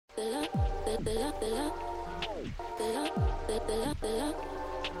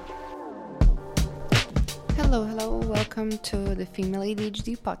Hello, welcome to the Female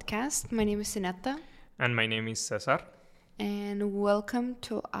ADHD podcast. My name is Sinetta. And my name is Cesar. And welcome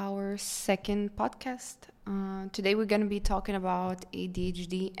to our second podcast. Today we're going to be talking about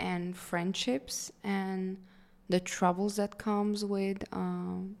ADHD and friendships and the troubles that comes with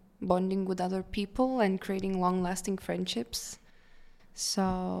bonding with other people and creating long-lasting friendships.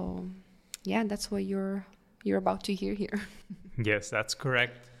 So, yeah, that's what you're about to hear here. Yes, that's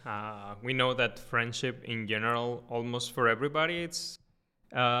correct. We know that friendship in general, almost for everybody, it's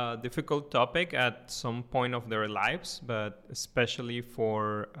a difficult topic at some point of their lives, but especially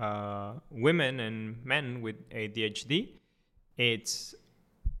for women and men with ADHD, it's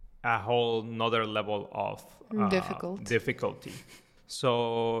a whole nother level of difficulty.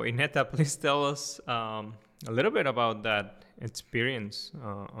 So, Ineta, please tell us a little bit about that experience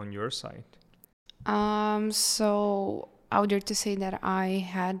on your side. So I would dare to say that I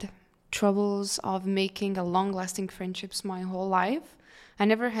had troubles of making a long-lasting friendships my whole life. I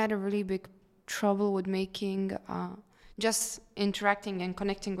never had a really big trouble with making, just interacting and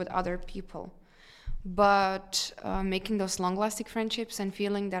connecting with other people. But making those long-lasting friendships and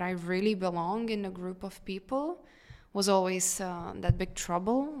feeling that I really belong in a group of people was always that big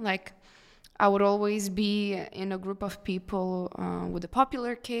trouble. Like, I would always be in a group of people with the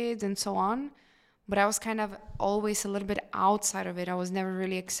popular kids and so on. But I was kind of always a little bit outside of it. I was never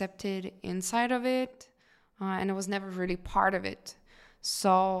really accepted inside of it. And I was never really part of it.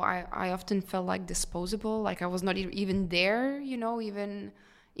 So I often felt like disposable. Like I was not even there, even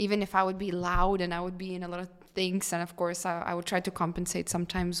if I would be loud and I would be in a lot of things. And of course, I would try to compensate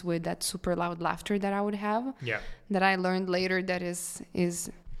sometimes with that super loud laughter that I would have. Yeah. That I learned later that is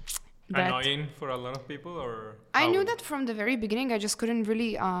annoying for a lot of people, or I knew that from the very beginning. I just couldn't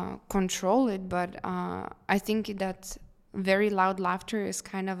really control it, but I think that very loud laughter is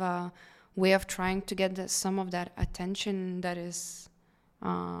kind of a way of trying to get some of that attention that is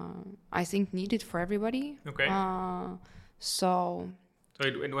I think needed for everybody. Okay. So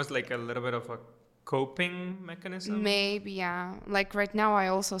it was like a little bit of a coping mechanism? Maybe, yeah. Like right now, I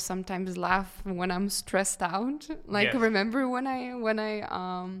also sometimes laugh when I'm stressed out. Like, yes. Remember when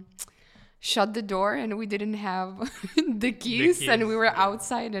I shut the door and we didn't have the keys and we were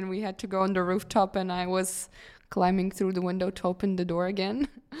outside and we had to go on the rooftop and I was climbing through the window to open the door again.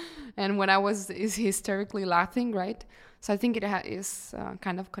 And when I was hysterically laughing, right? So I think it is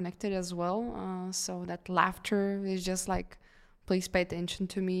kind of connected as well. So that laughter is just like, please pay attention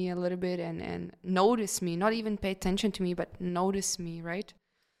to me a little bit and notice me. Not even pay attention to me, but notice me, right?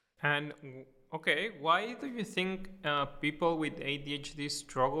 And okay, why do you think people with ADHD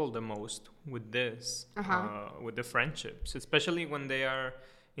struggle the most with this, with the friendships, especially when they are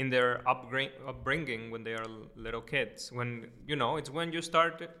in their upbringing, when they are little kids? When, it's when you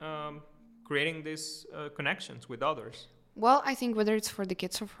start creating these connections with others. Well, I think whether it's for the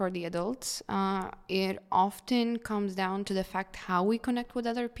kids or for the adults, it often comes down to the fact how we connect with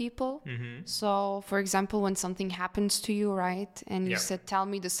other people. Mm-hmm. So, for example, when something happens to you, right, and you said, tell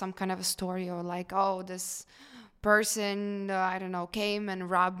me this some kind of a story, or like, oh, this person, I don't know, came and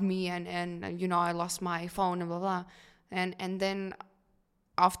robbed me and I lost my phone and blah, blah. And then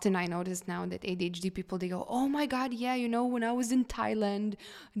often I notice now that ADHD people, they go, oh my God, yeah, when I was in Thailand,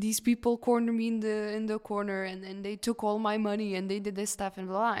 these people cornered me in the corner and they took all my money and they did this stuff and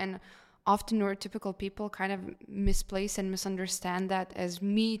blah. And often neurotypical people kind of misplace and misunderstand that as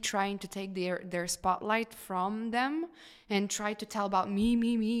me trying to take their spotlight from them and try to tell about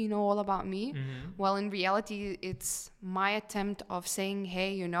me, all about me. Mm-hmm. Well, in reality, it's my attempt of saying,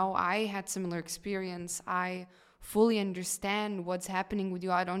 hey, I had similar experience. I fully understand what's happening with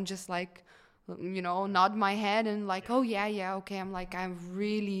you. I don't just like, nod my head and like, oh yeah, okay. I'm like, I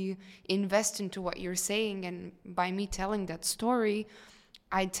really invest into what you're saying. And by me telling that story,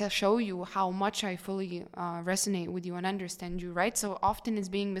 I show you how much I fully resonate with you and understand you, right? So often it's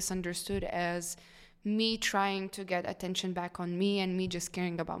being misunderstood as me trying to get attention back on me and me just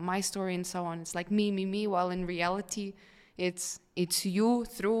caring about my story and so on. It's like me, while in reality, it's you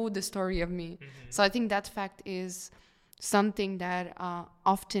through the story of me. Mm-hmm. So I think that fact is something that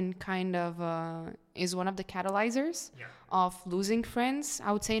often kind of is one of the catalyzers of losing friends.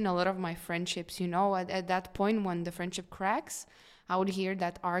 I would say in a lot of my friendships, at that point when the friendship cracks, I would hear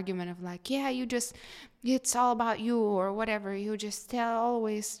that argument of like, yeah, it's all about you or whatever. You just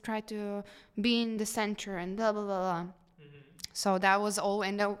always try to be in the center and blah, blah, blah, blah. Mm-hmm. So that was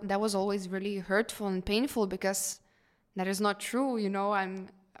that was always really hurtful and painful because that is not true.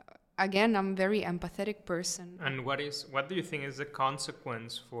 again, I'm a very empathetic person. And what do you think is the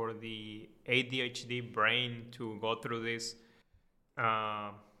consequence for the ADHD brain to go through this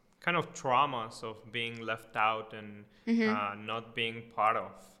kind of traumas of being left out and not being part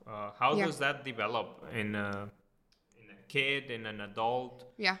of? How does that develop in a kid, in an adult?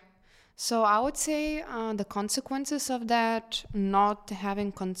 Yeah. So I would say the consequences of that, not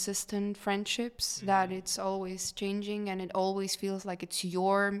having consistent friendships, that it's always changing and it always feels like it's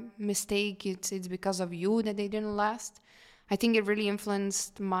your mistake, it's because of you that they didn't last. I think it really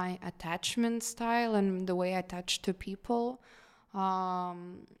influenced my attachment style and the way I attach to people,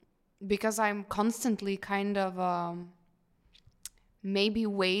 because I'm constantly kind of maybe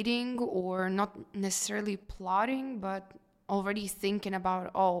waiting, or not necessarily plotting, but already thinking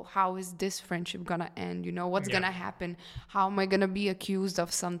about, oh, how is this friendship gonna end? You know, what's gonna happen? How am I gonna be accused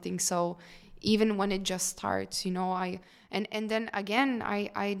of something? So even when it just starts, you know, and then again,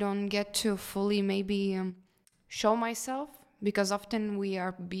 I don't get to fully maybe show myself, because often we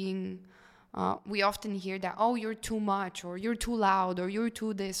often hear that, oh, you're too much, or you're too loud, or you're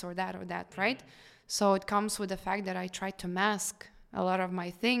too this or that, right? So it comes with the fact that I try to mask a lot of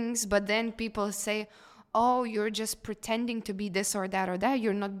my things, but then people say, oh, you're just pretending to be this or that,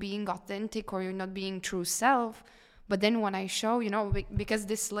 you're not being authentic, or you're not being true self. But then when I show, you know, because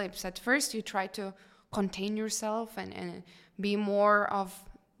this slips, at first you try to contain yourself and be more of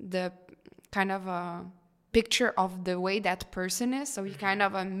the kind of a picture of the way that person is, so you kind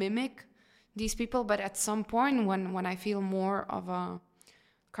of mimic these people. But at some point when I feel more of a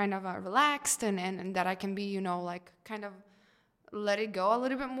kind of a relaxed and that I can be, you know, like kind of let it go a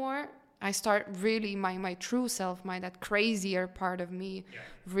little bit more, I start really my true self, that crazier part of me,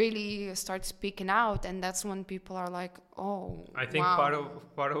 really start speaking out, and that's when people are like, "Oh." I think wow.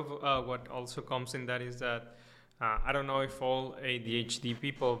 part of what also comes in that is that I don't know if all ADHD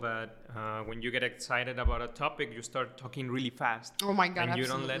people, but when you get excited about a topic, you start talking really fast. Oh my God! And you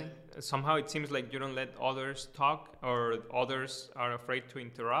absolutely. don't let. Somehow it seems like you don't let others talk, or others are afraid to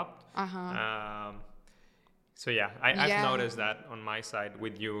interrupt. So yeah, I've noticed that on my side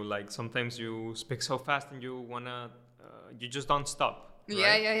with you. Like sometimes you speak so fast and you just don't stop.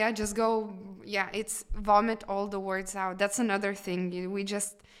 Right? Yeah. Just go. Yeah, it's vomit all the words out. That's another thing. We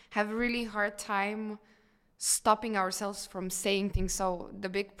just have a really hard time stopping ourselves from saying things. So the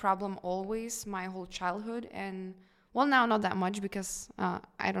big problem always, my whole childhood, and well, now not that much, because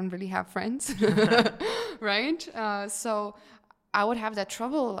I don't really have friends, right? So I would have that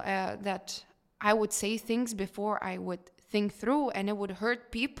trouble that I would say things before I would think through, and it would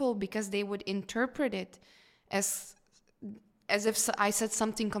hurt people because they would interpret it as if I said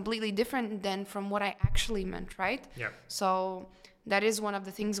something completely different than from what I actually meant, right? Yeah. So that is one of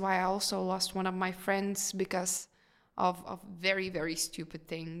the things why I also lost one of my friends, because of very, very stupid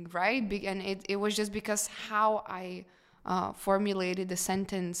thing, right? And it was just because how I formulated the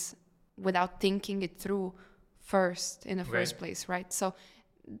sentence without thinking it through first in the first place, right? So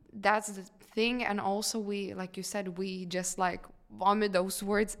that's the thing. And also we, like you said, we just like vomit those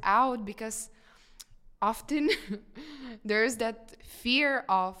words out, because often there's that fear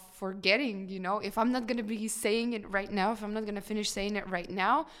of forgetting, you know, if I'm not going to be saying it right now, if I'm not going to finish saying it right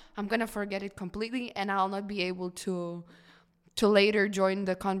now, I'm going to forget it completely, and I'll not be able to later join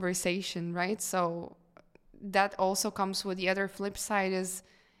the conversation, right? So that also comes with the other flip side, is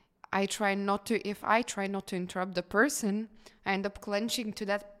if I try not to interrupt the person, I end up clenching to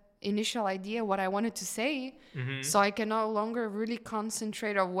that initial idea, what I wanted to say. So I can no longer really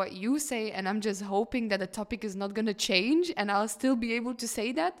concentrate on what you say, and I'm just hoping that the topic is not going to change and I'll still be able to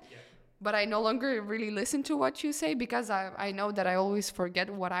say that. But I no longer really listen to what you say, because I know that I always forget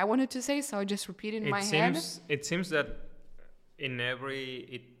what I wanted to say, so I just repeat it in my head. It seems that in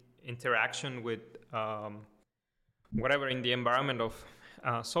every interaction with whatever, in the environment of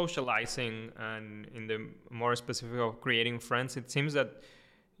socializing, and in the more specific of creating friends, it seems that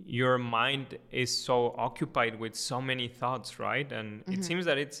your mind is so occupied with so many thoughts, right? And it seems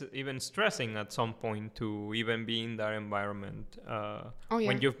that it's even stressing at some point to even be in that environment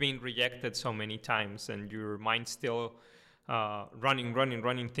when you've been rejected so many times and your mind's still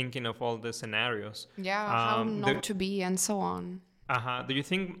running, thinking of all the scenarios. How not to be, and so on. Do you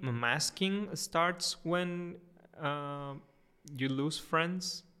think masking starts when you lose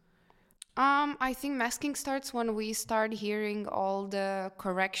friends? I think masking starts when we start hearing all the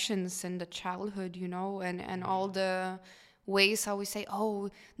corrections in the childhood, you know, and all the ways how we say, oh,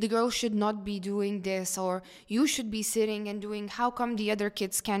 the girl should not be doing this, or you should be sitting and doing, how come the other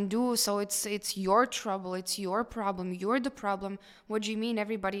kids can do? So it's your trouble, it's your problem, you're the problem. What do you mean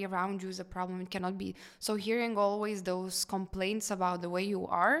everybody around you is a problem? It cannot be. So hearing always those complaints about the way you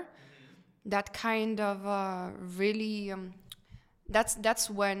are, that kind of really that's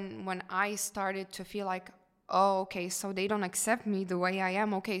when I started to feel like, oh, okay, so they don't accept me the way I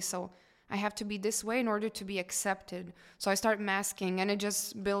am. Okay, so I have to be this way in order to be accepted. So I start masking, and it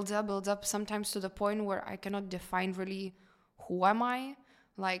just builds up, sometimes to the point where I cannot define really who am I.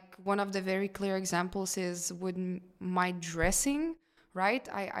 Like, one of the very clear examples is with my dressing, right?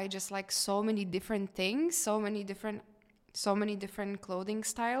 I just like so many different things, so many different clothing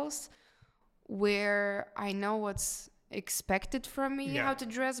styles, where I know what's expected from me, Yeah. how to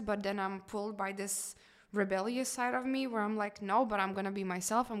dress, but then I'm pulled by this rebellious side of me where I'm like, no, but I'm gonna be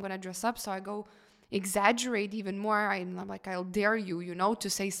myself, I'm gonna dress up. So I go exaggerate even more. I'm like, I'll dare you, to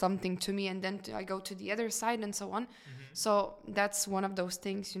say something to me, and then I go to the other side and so on. So that's one of those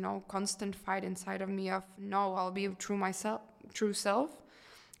things, constant fight inside of me of, no, I'll be true self,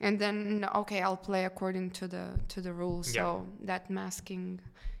 and then, okay, I'll play according to the rules. Yeah. So that masking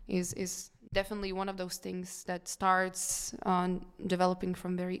is definitely one of those things that starts developing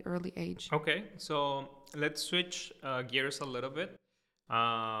from very early age. Okay, so let's switch gears a little bit.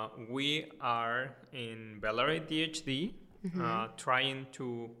 We are in Bel Air ADHD trying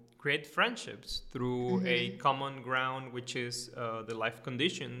to create friendships through a common ground, which is the life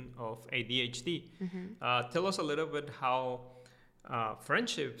condition of ADHD. Tell us a little bit how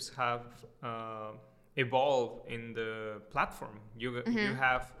friendships have evolved in the platform. You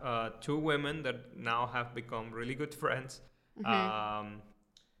have two women that now have become really good friends.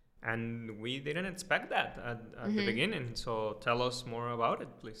 And we didn't expect that at the beginning. So tell us more about it,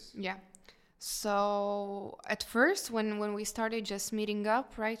 please. Yeah. So at first, when we started just meeting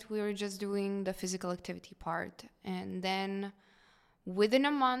up, right, we were just doing the physical activity part. And then within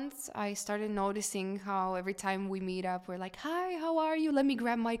a month, I started noticing how every time we meet up, we're like, hi, how are you? Let me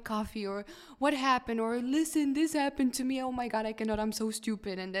grab my coffee, or what happened? Or listen, this happened to me. Oh my God, I cannot, I'm so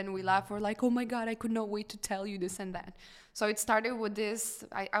stupid. And then we laugh. We're like, oh my God, I could not wait to tell you this and that. So it started with this,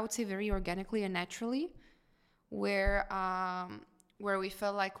 I would say very organically and naturally, where we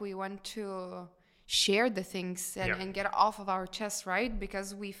felt like we want to share the things and get off of our chest, right?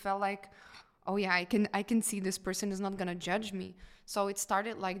 Because we felt like, oh yeah, I can see this person is not gonna judge me. So it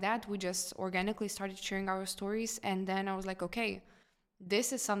started like that. We just organically started sharing our stories, and then I was like, okay,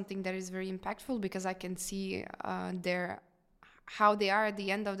 this is something that is very impactful, because I can see how they are at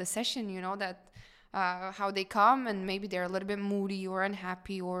the end of the session. That how they come, and maybe they're a little bit moody or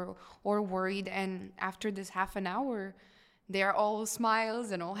unhappy or worried, and after this half an hour, they're all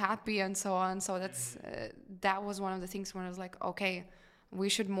smiles and all happy and so on. So that was one of the things when I was like, okay, we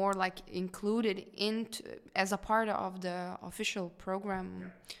should more like include it as a part of the official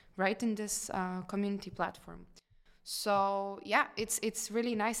program, right, in this community platform. So yeah, it's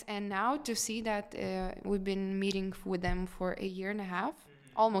really nice. And now to see that we've been meeting with them for a year and a half,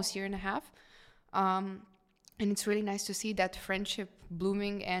 almost year and a half, and it's really nice to see that friendship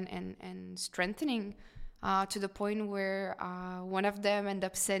blooming and strengthening to the point where one of them ended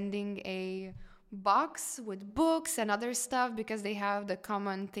up sending a box with books and other stuff, because they have the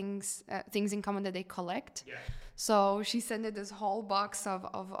common things in common that they collect. Yeah. So she sent it this whole box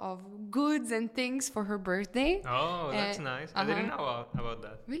of goods and things for her birthday. Oh, that's nice. I didn't know about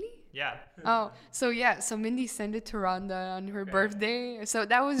that. Really? Yeah. So Mindy sent it to Rhonda on her birthday. So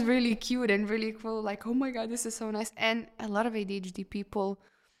that was really cute and really cool. Like, oh my God, this is so nice. And a lot of ADHD people,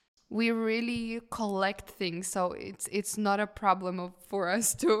 we really collect things, so it's not a problem for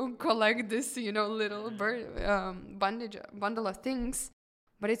us to collect this, little bundle of things.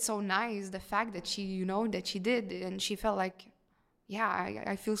 But it's so nice, the fact that she did, and she felt like, yeah,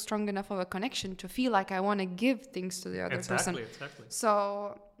 I feel strong enough of a connection to feel like I want to give things to the other person. Exactly.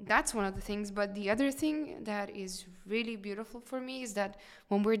 So that's one of the things. But the other thing that is really beautiful for me is that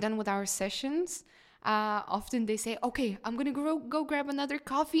when we're done with our sessions, often they say, okay, I'm gonna go grab another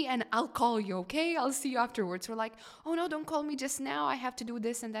coffee and I'll call you, okay? I'll see you afterwards. We're like, oh no, don't call me just now, I have to do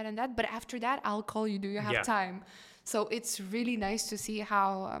this and that, but after that I'll call you. Do you have time? So it's really nice to see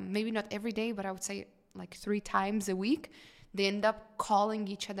how maybe not every day, but I would say like 3 times a week, they end up calling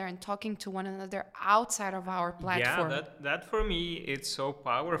each other and talking to one another outside of our platform. Yeah, that for me, it's so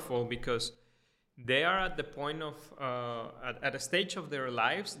powerful, because they are at the point of at a stage of their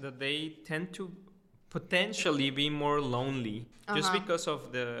lives that they tend to potentially be more lonely, just because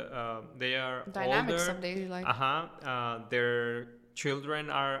of they are dynamics older, of daily life. Their children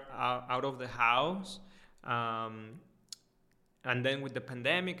are out of the house, and then with the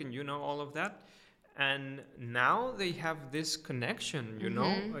pandemic and all of that, and now they have this connection.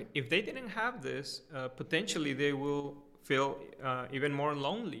 If they didn't have this, potentially they will feel even more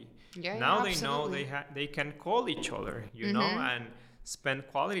lonely. Now they know they can call each other, and spend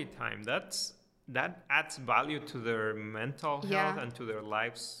quality time. That adds value to their mental health Yeah. and to their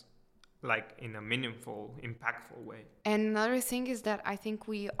lives, like in a meaningful, impactful way. And another thing is that I think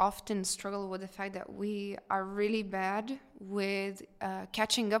we often struggle with the fact that we are really bad with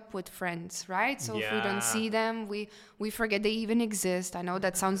catching up with friends, right? So if we Yeah. don't see them, we forget they even exist. I know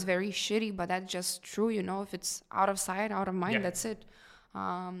that sounds very shitty, but that's just true, you know. If it's out of sight, out of mind, Yeah. that's it.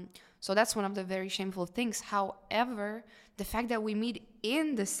 So that's one of the very shameful things. However, the fact that we meet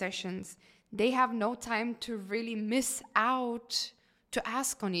in the sessions, they have no time to really miss out to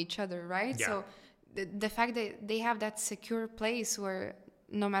ask on each other, right? Yeah. So the fact that they have that secure place where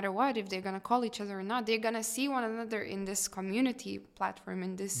no matter what, if they're gonna call each other or not, they're gonna see one another in this community platform,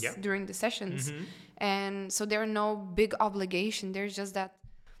 in this Yeah. during the sessions. And so there are no big obligation. There's just that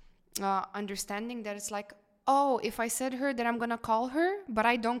understanding that it's like, oh, if I said her that I'm gonna call her, but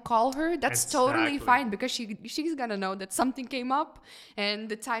I don't call her, that's totally Exactly. fine, because she's gonna know that something came up and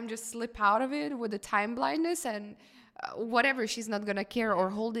the time just slipped out of it with the time blindness, and whatever, she's not gonna care or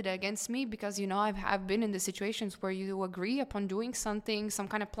hold it against me, because you know I've been in the situations where you agree upon doing something, some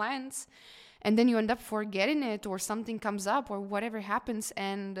kind of plans, and then you end up forgetting it, or something comes up, or whatever happens,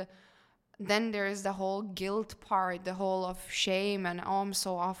 and then there's the whole guilt part, the whole of shame, and oh, I'm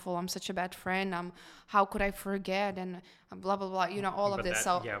so awful, I'm such a bad friend, how could I forget, and blah blah blah, you know, all of this.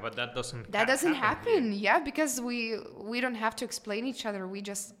 So but that doesn't doesn't happen, here. yeah, because we don't have to explain each other, we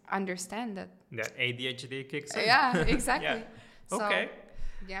just understand that. That ADHD kicks in. Yeah, exactly. Yeah. So, Okay.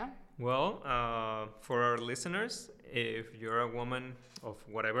 yeah. Well, for our listeners, if you're a woman of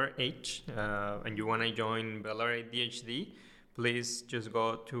whatever age and you want to join Bellar ADHD, please just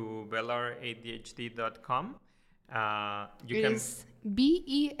go to bellaradhd.com. You It can is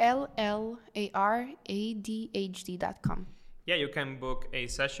BELLARADHD.com. Yeah, you can book a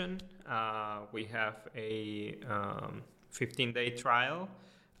session. We have a 15-day trial.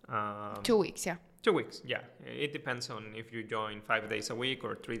 2 weeks, yeah. 2 weeks, yeah. It depends on if you join 5 days a week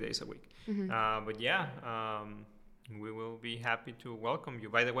or 3 days a week. But yeah, we will be happy to welcome you.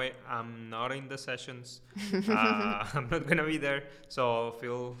 By the way, I'm not in the sessions. I'm not going to be there. So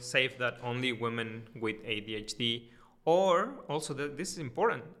feel safe that only women with ADHD, or also this is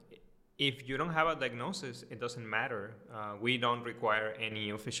important. If you don't have a diagnosis, it doesn't matter. We don't require any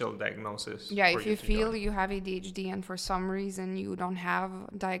official diagnosis. Yeah, for if you to feel join. you have ADHD and for some reason you don't have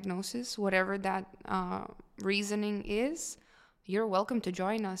diagnosis, whatever that reasoning is, you're welcome to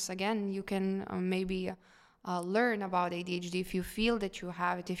join us. Again, you can maybe learn about ADHD if you feel that you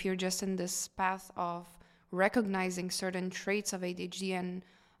have it, if you're just in this path of recognizing certain traits of ADHD and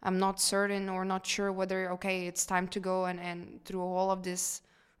I'm not certain or not sure whether, okay, it's time to go and through all of this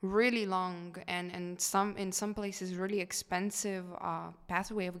really long and in some places really expensive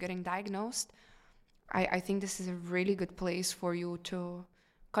pathway of getting diagnosed. I think this is a really good place for you to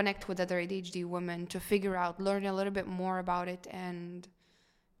connect with other ADHD women, to figure out, learn a little bit more about it, and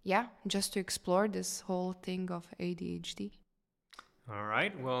yeah, just to explore this whole thing of ADHD. All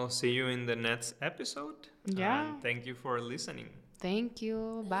right. Well, see you in the next episode. Yeah. And thank you for listening. Thank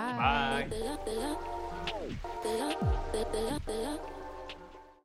you. Bye. Bye.